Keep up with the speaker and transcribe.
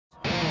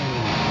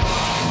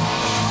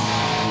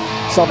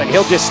Sullivan,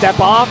 he'll just step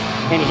off,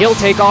 and he'll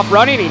take off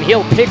running, and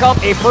he'll pick up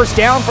a first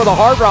down for the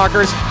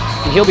Hardrockers,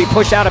 and he'll be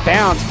pushed out of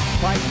bounds.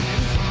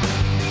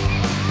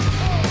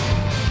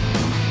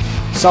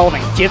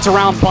 Sullivan gets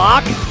around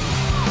Bach,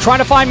 trying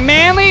to find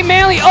Manley.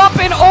 Manley up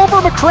and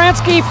over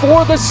McCransky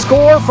for the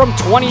score from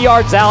 20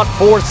 yards out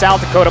for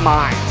South Dakota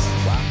Mines.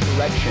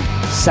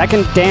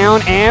 Second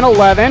down and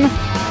 11.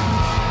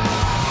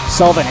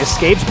 Sullivan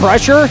escapes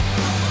pressure,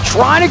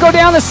 trying to go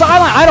down the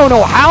sideline. I don't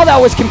know how that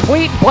was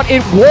complete, but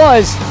it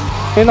was.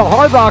 And the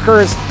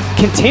Hardrockers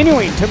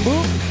continuing to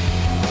move.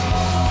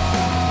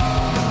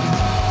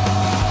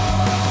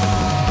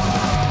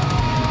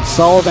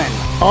 Sullivan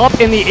up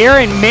in the air,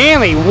 and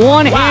Manley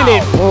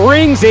one-handed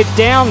brings it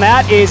down.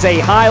 That is a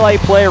highlight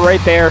play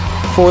right there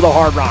for the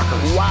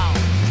Hardrockers. Wow.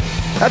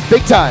 That's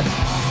big time.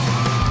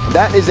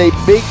 That is a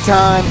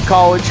big-time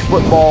college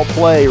football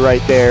play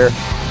right there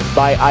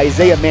by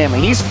Isaiah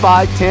Manley. He's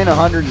 5'10",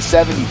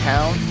 170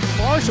 pounds.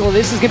 Marshall,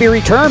 this is going to be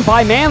returned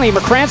by Manley.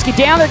 McCransky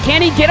down there.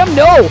 Can he get him?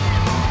 No.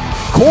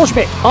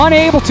 Kohlschmidt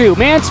unable to.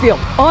 Mansfield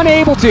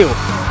unable to.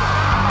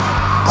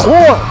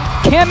 Clore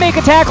can't make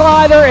a tackle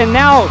either, and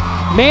now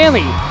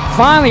Manley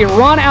finally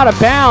run out of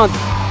bounds.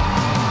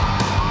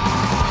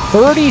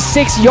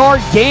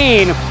 36-yard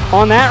gain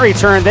on that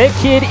return. That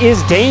kid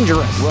is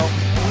dangerous. Well,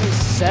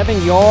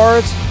 27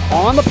 yards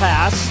on the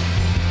pass.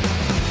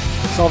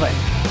 Sullivan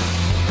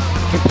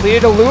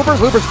completed to Lubers.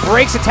 Lubers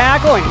breaks a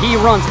tackle, and he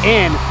runs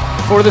in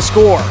for the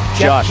score.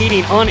 Jeff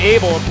Keating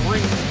unable to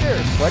bring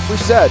it. Like we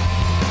said,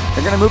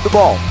 they're going to move the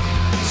ball.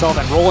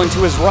 Sullivan rolling to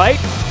his right,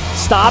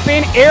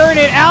 stopping, airing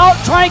it out,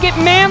 trying to get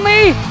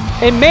Manley,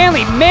 and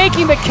Manley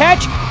making the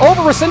catch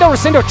over Rosendo.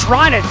 Rosendo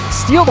trying to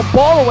steal the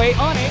ball away.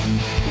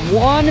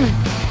 1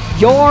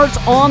 yards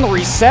on the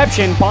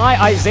reception by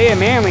Isaiah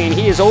Manley, and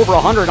he is over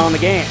 100 on the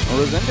game.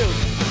 Rosendo.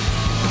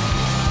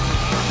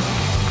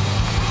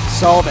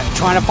 Sullivan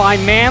trying to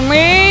find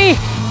Manley,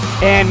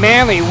 and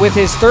Manley with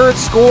his third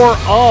score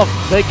of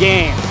the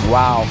game.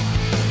 Wow.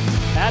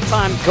 That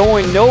time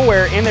going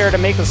nowhere in there to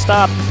make the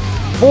stop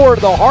for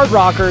the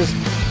Hardrockers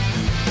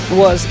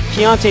was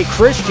Keontae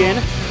Christian.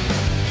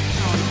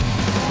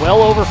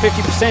 Well over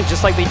 50%,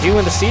 just like they do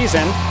in the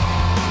season.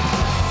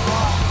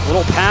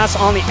 Little pass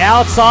on the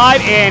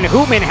outside, and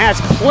Hoopman has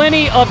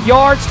plenty of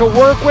yards to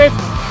work with,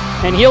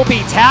 and he'll be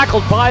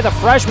tackled by the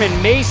freshman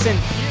Mason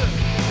Pierce.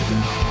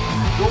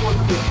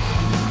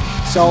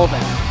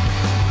 Sullivan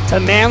to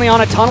Manley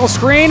on a tunnel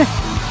screen.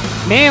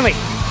 Manley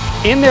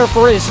in there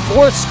for his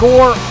fourth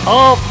score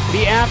of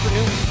the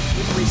afternoon.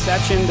 Good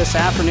reception this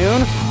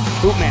afternoon.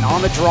 Hoopman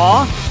on the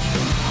draw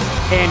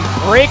and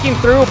breaking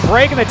through,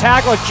 breaking the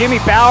tackle of Jimmy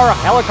Bauer,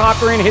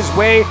 helicoptering his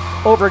way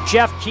over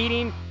Jeff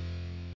Keating.